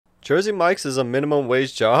Jersey Mike's is a minimum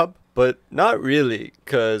wage job, but not really,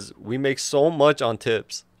 because we make so much on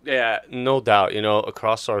tips. Yeah, no doubt. You know,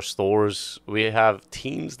 across our stores, we have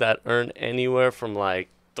teams that earn anywhere from like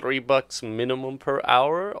 $3 minimum per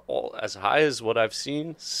hour, all as high as what I've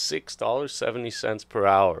seen, $6.70 per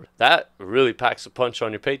hour. That really packs a punch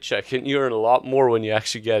on your paycheck, and you earn a lot more when you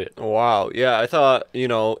actually get it. Wow. Yeah, I thought,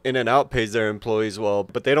 In-N-Out pays their employees well,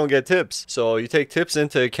 but they don't get tips. So you take tips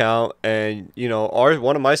into account, and,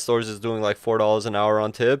 one of my stores is doing like $4 an hour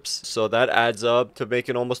on tips. So that adds up to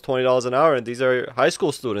making almost $20 an hour. And these are high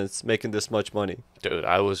school students making this much money. Dude,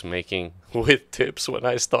 I was making with tips when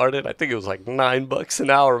I started. I think it was like $9 an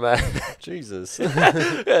hour, man. Jesus. Yeah,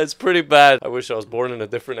 it's pretty bad. I wish I was born in a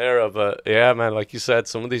different era, but yeah, man, like you said,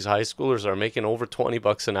 some of these high schoolers are making over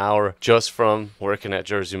 $20 an hour just from working at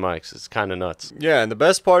Jersey Mike's. It's kind of nuts. Yeah, and the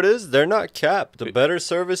best part is they're not capped. The better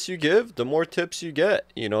service you give, the more tips you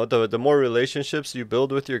get. The more relationships you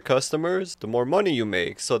build with your customers, the more money you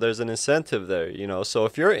make. So there's an incentive there, So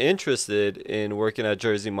if you're interested in working at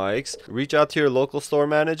Jersey Mike's, reach out to your local store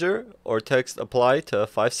manager or text apply to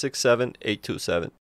 567-827.